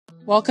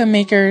Welcome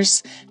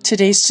makers!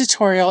 Today's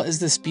tutorial is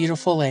this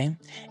beautiful lei.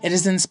 It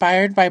is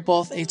inspired by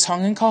both a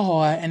Tongan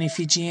Kahoa and a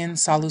Fijian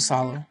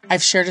Salusalu.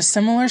 I've shared a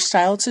similar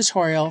style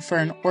tutorial for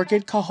an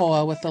Orchid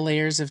Kahoa with the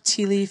layers of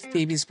tea leaf,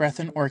 baby's breath,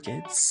 and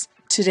orchids.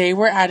 Today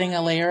we're adding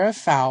a layer of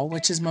phao,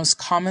 which is most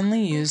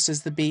commonly used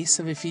as the base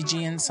of a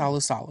Fijian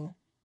Salusalu.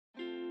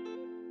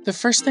 The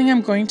first thing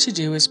I'm going to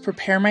do is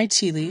prepare my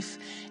tea leaf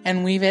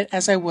and weave it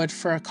as I would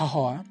for a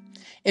kahoa.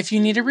 If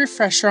you need a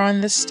refresher on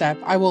this step,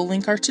 I will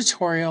link our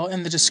tutorial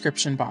in the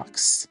description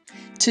box.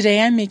 Today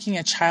I'm making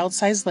a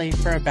child-sized lei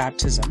for a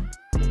baptism.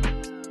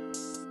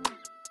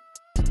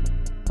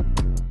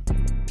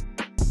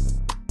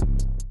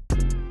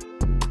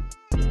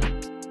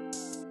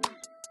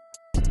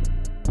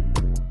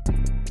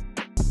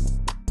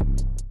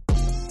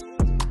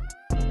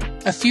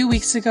 A few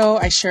weeks ago,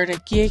 I shared a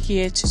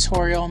kie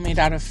tutorial made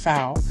out of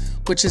phao,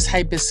 which is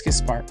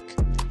hibiscus bark.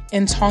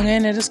 In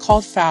Tongan, it is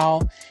called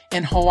phao,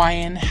 in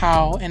Hawaiian,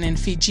 hao, and in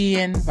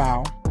Fijian,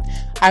 vau.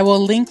 I will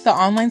link the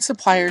online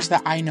suppliers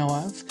that I know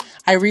of.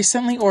 I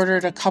recently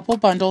ordered a couple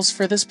bundles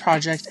for this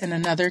project and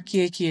another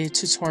kie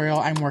tutorial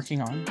I'm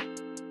working on.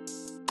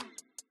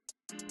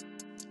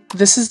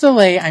 This is the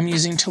lei I'm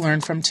using to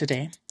learn from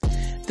today.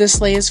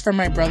 This lei is from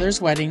my brother's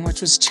wedding,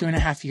 which was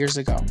 2.5 years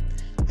ago.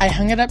 I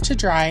hung it up to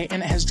dry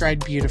and it has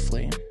dried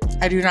beautifully.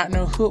 I do not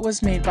know who it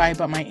was made by,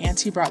 but my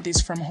auntie brought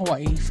these from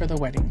Hawaii for the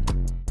wedding.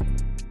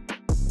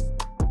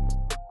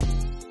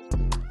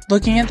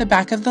 Looking at the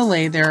back of the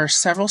lei, there are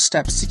several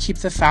steps to keep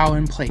the phao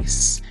in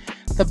place.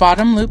 The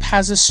bottom loop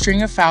has a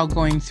string of phao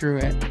going through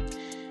it.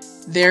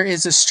 There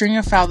is a string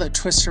of phao that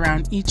twists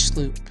around each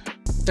loop.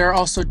 There are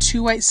also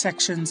 2 white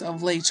sections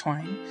of lei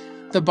twine.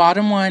 The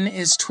bottom one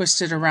is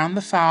twisted around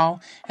the phao,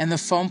 and the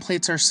foam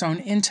plates are sewn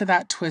into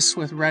that twist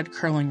with red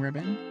curling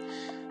ribbon.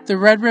 The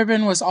red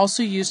ribbon was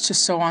also used to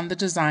sew on the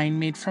design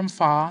made from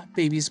fa,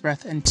 baby's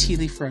breath, and tea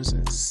leaf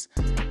roses.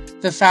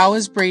 The phao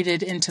is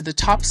braided into the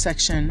top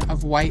section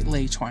of white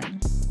lei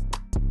twine.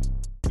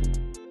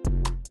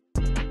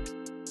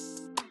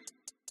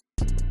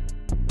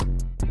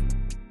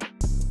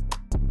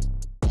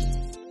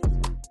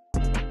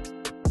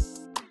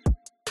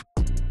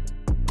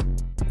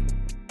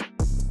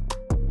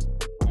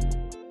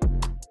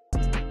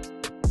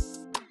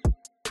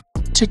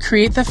 To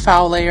create the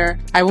phao layer,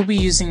 I will be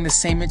using the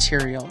same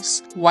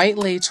materials, white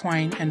lei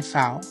twine and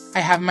phao. I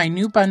have my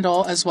new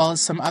bundle as well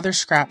as some other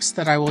scraps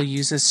that I will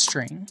use as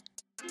string.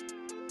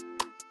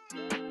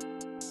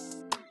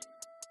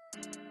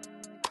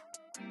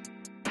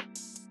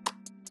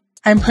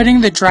 I'm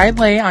putting the dried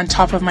lei on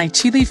top of my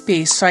tea leaf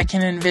base so I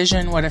can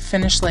envision what a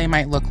finished lei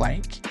might look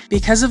like.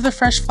 Because of the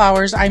fresh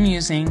flowers I'm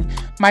using,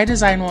 my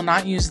design will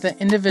not use the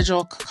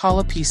individual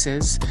kakala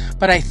pieces,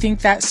 but I think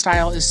that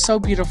style is so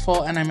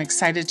beautiful and I'm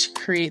excited to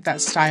create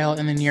that style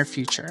in the near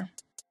future.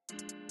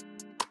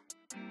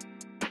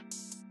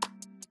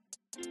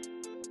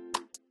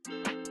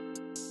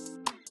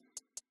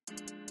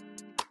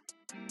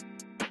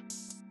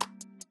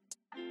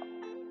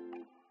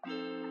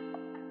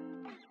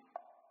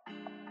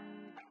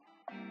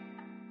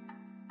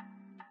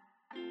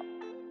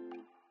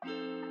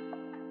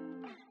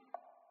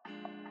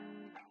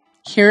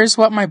 Here's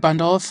what my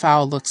bundle of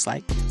phao looks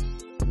like.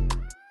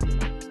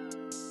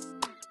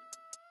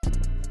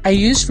 I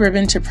used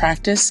ribbon to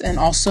practice and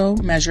also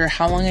measure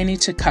how long I need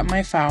to cut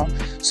my phao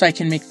so I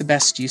can make the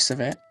best use of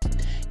it.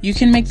 You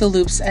can make the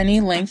loops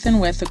any length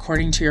and width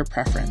according to your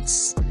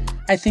preference.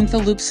 I think the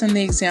loops in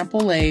the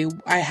example lei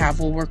I have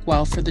will work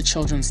well for the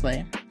children's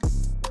lei.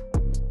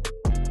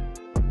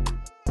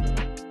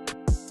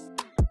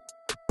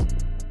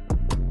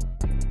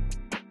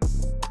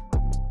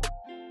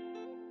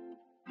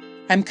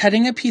 I'm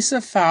cutting a piece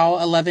of phao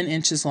 11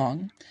 inches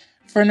long.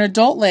 For an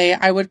adult lei,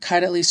 I would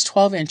cut at least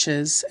 12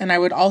 inches, and I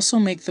would also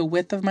make the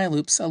width of my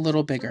loops a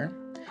little bigger.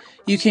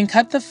 You can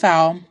cut the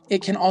phao.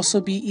 It can also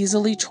be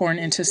easily torn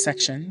into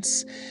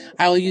sections.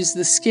 I will use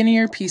the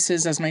skinnier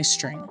pieces as my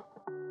string.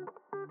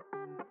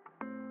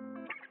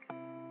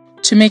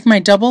 To make my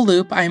double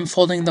loop, I am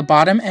folding the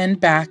bottom end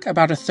back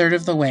about 1/3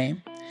 of the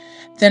way.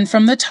 Then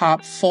from the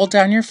top, fold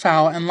down your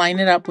phao and line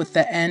it up with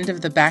the end of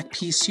the back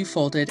piece you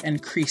folded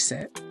and crease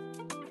it.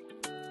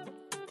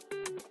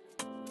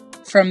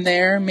 From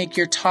there, make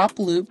your top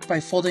loop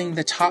by folding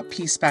the top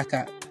piece back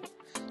up.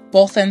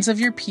 Both ends of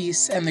your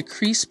piece and the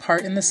crease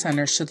part in the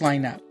center should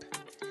line up.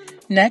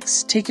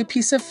 Next, take a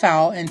piece of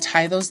phao and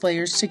tie those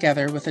layers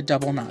together with a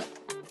double knot.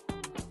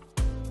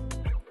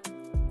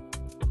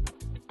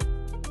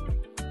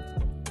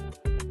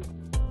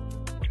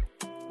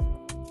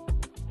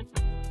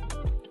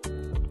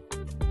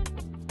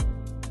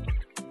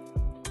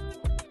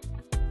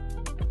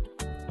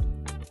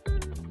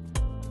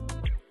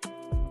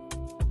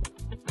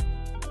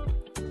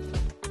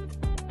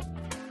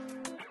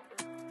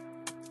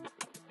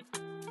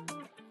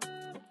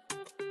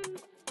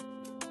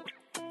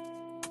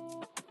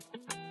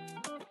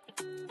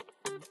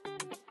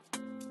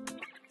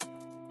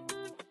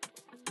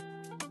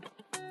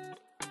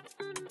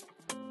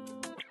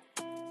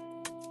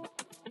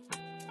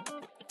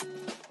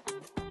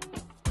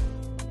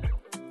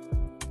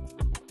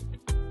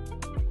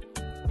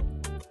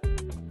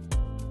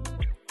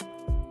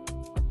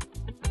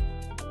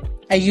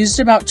 I used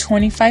about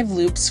 25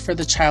 loops for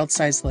the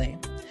child-size lei.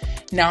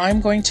 Now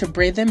I'm going to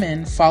braid them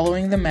in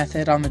following the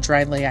method on the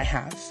dried lei I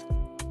have.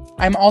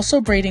 I'm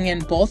also braiding in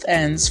both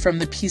ends from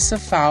the piece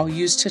of foul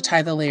used to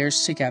tie the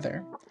layers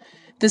together.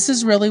 This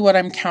is really what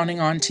I'm counting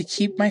on to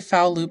keep my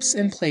foul loops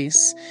in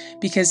place,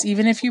 because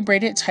even if you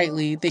braid it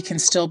tightly, they can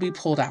still be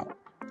pulled out.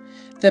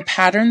 The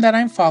pattern that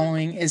I'm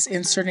following is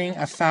inserting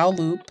a foul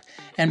loop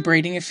and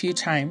braiding a few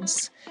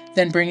times,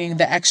 then bringing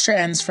the extra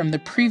ends from the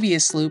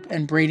previous loop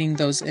and braiding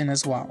those in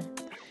as well,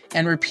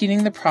 and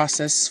repeating the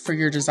process for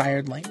your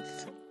desired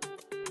length.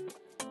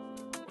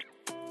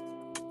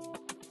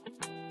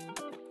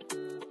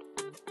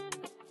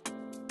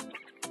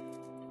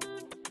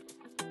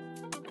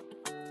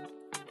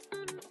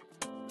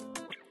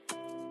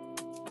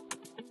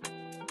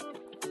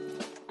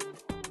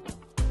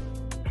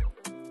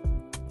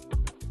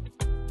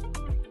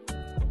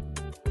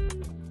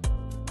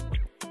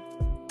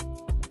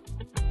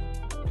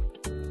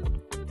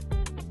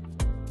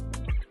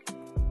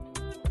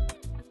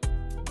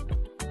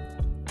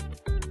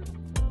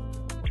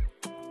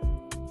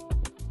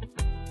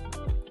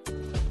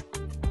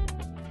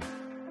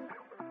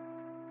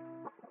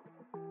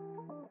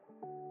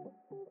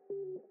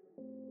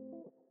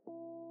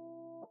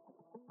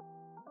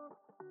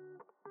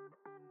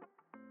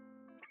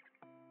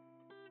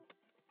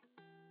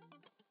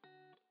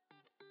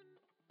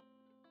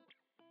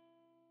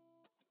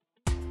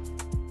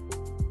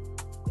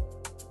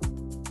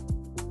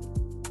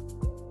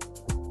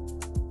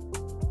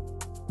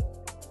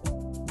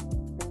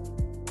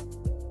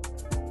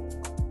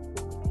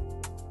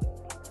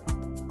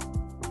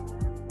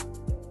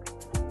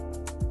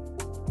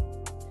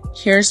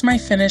 Here's my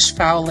finished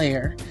foul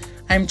layer.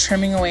 I'm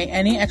trimming away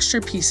any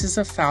extra pieces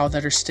of foul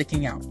that are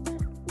sticking out.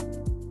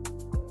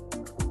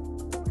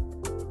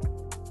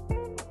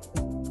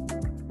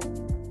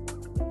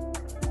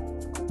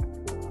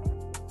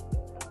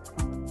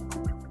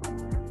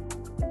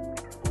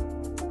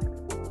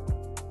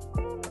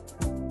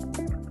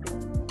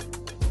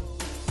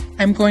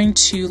 I'm going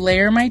to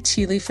layer my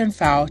tea leaf and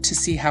foul to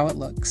see how it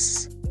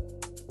looks.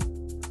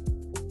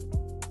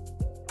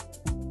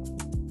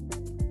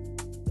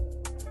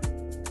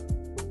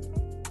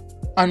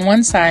 On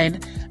one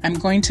side, I'm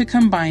going to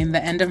combine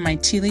the end of my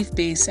tea leaf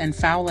base and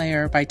foul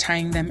layer by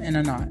tying them in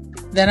a knot.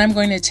 Then I'm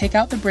going to take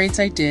out the braids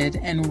I did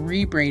and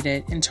re-braid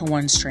it into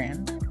one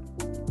strand.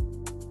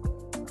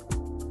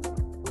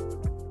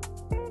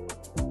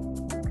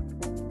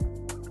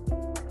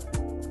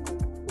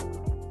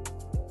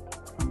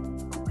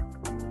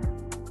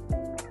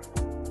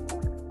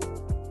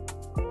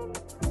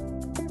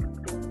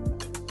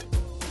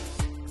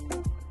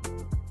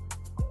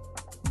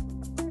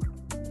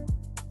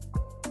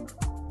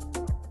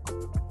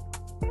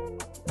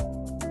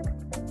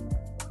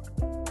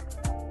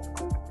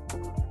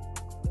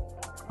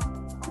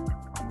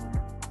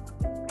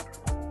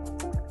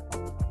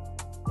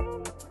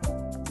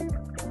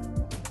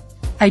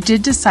 I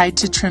did decide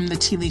to trim the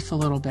tea leaf a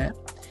little bit.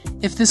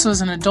 If this was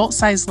an adult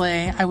size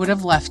lei, I would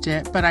have left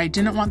it, but I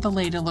didn't want the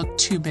lei to look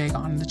too big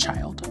on the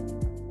child.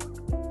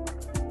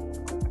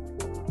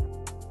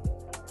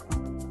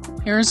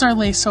 Here's our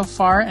lei so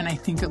far, and I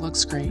think it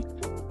looks great.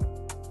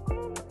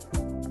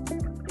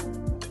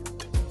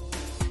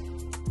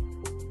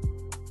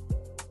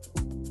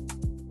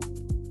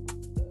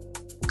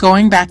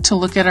 Going back to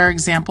look at our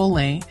example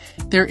lei,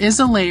 there is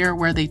a layer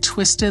where they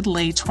twisted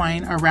lei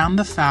twine around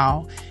the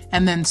foul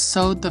and then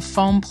sewed the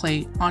foam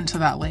plate onto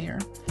that layer.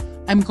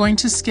 I'm going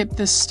to skip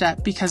this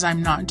step because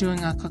I'm not doing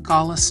a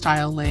kakala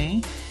style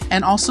lei,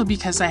 and also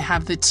because I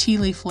have the tea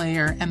leaf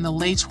layer and the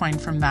lei twine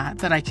from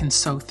that I can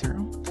sew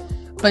through.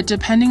 But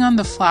depending on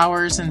the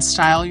flowers and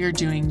style you're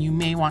doing, you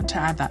may want to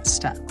add that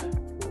step.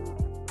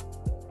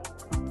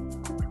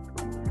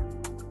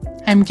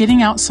 I'm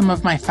getting out some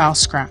of my foul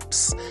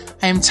scraps.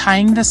 I am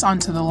tying this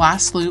onto the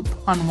last loop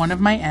on one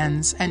of my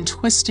ends and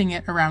twisting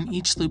it around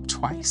each loop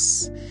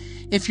twice.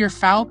 If your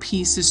foul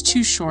piece is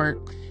too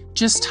short,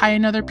 just tie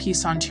another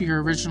piece onto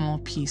your original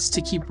piece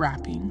to keep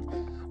wrapping.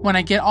 When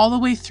I get all the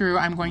way through,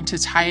 I'm going to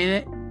tie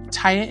it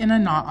in a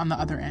knot on the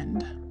other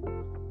end.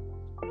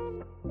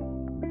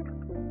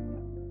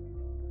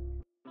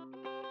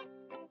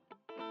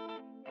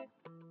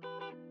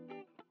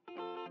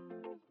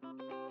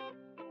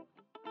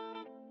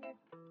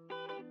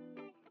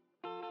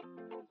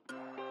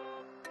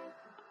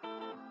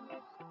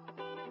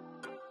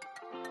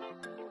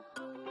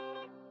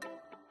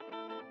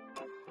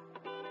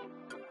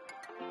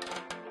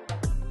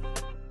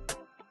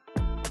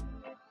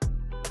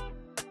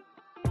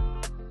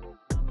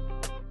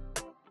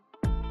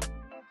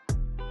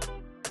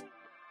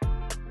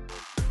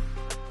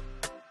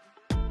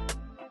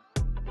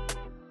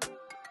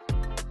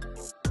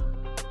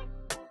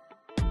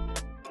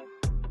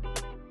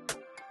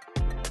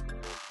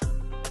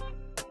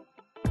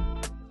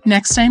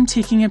 Next, I'm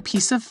taking a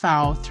piece of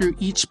foul through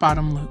each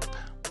bottom loop.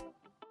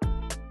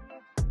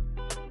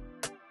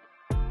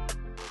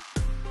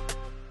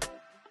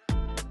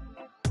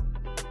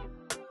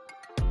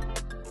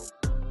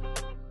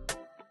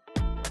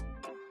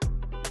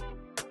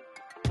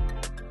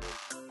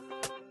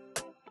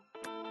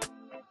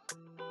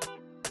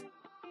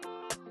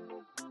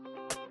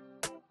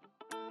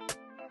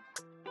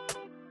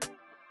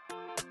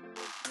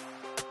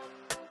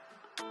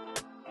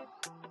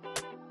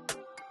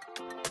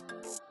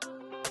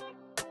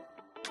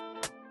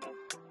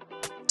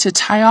 To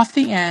tie off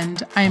the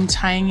end, I am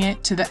tying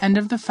it to the end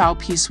of the foul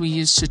piece we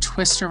used to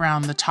twist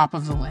around the top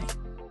of the lei.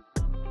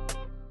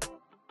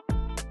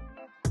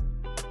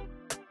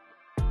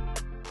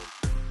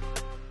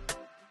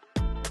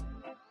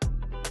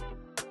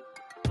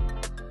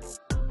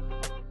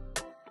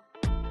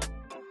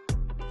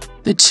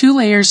 The 2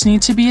 layers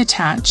need to be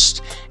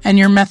attached, and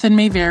your method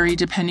may vary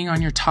depending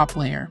on your top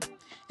layer.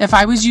 If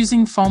I was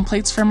using foam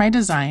plates for my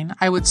design,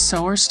 I would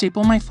sew or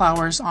staple my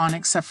flowers on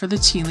except for the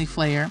tea leaf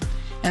layer,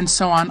 and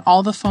sew on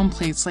all the foam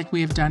plates like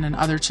we have done in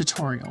other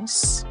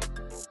tutorials.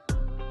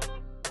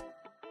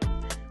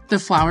 The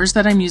flowers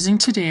that I'm using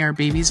today are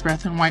Baby's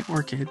Breath and White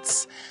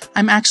Orchids.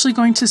 I'm actually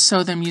going to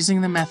sew them using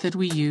the method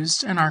we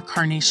used in our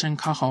Carnation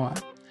Kahoa.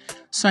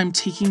 So I'm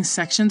taking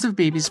sections of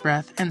Baby's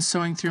Breath and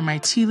sewing through my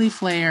tea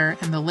leaf layer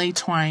and the lei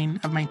twine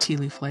of my tea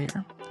leaf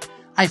layer.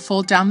 I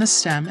fold down the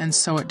stem and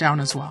sew it down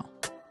as well.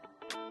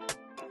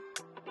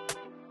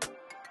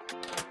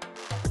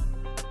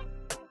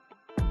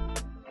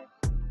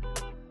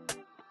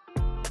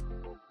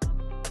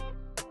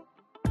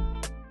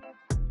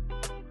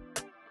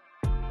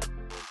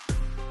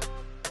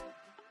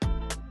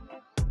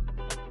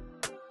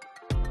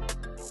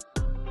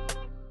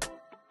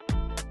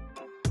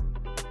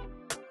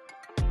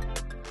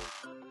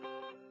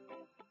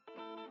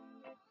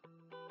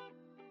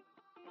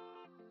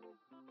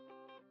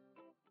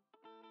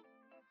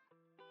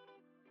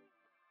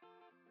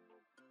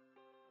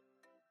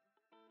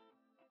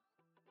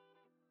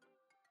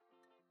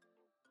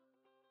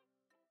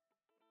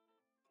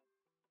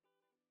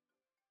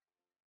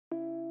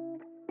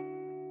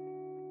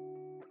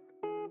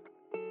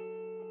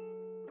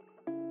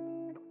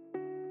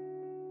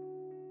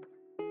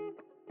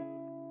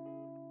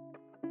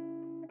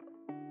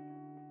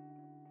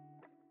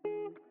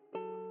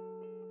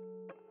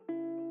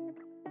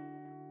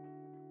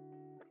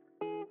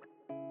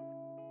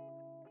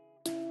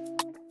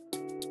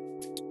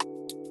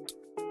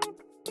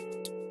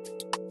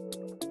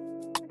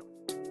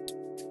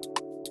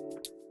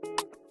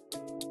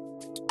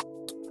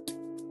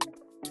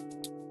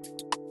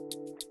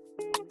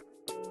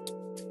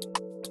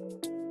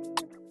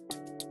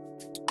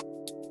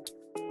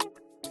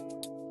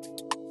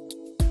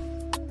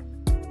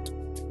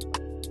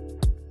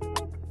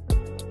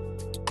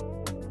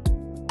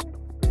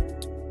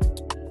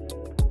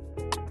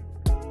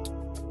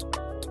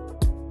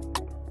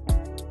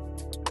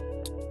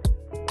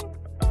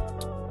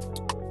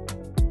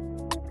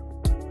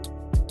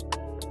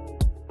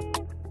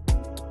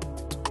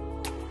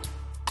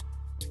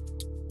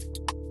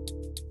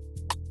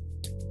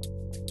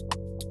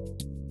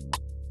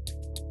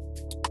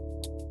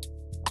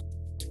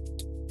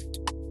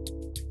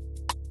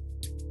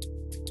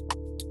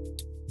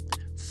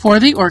 For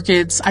the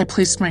orchids, I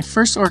placed my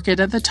first orchid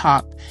at the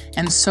top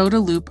and sewed a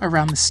loop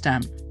around the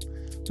stem.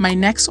 My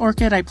next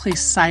orchid I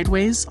placed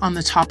sideways on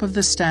the top of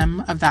the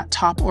stem of that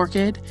top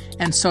orchid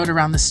and sewed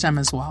around the stem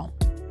as well.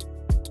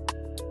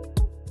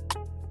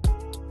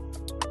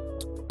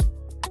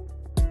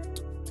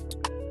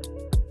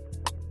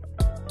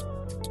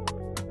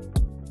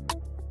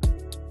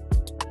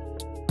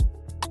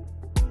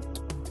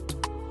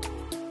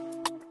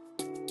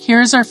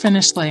 Here is our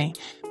finished lei.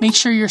 Make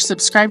sure you're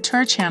subscribed to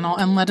our channel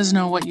and let us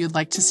know what you'd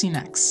like to see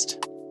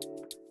next.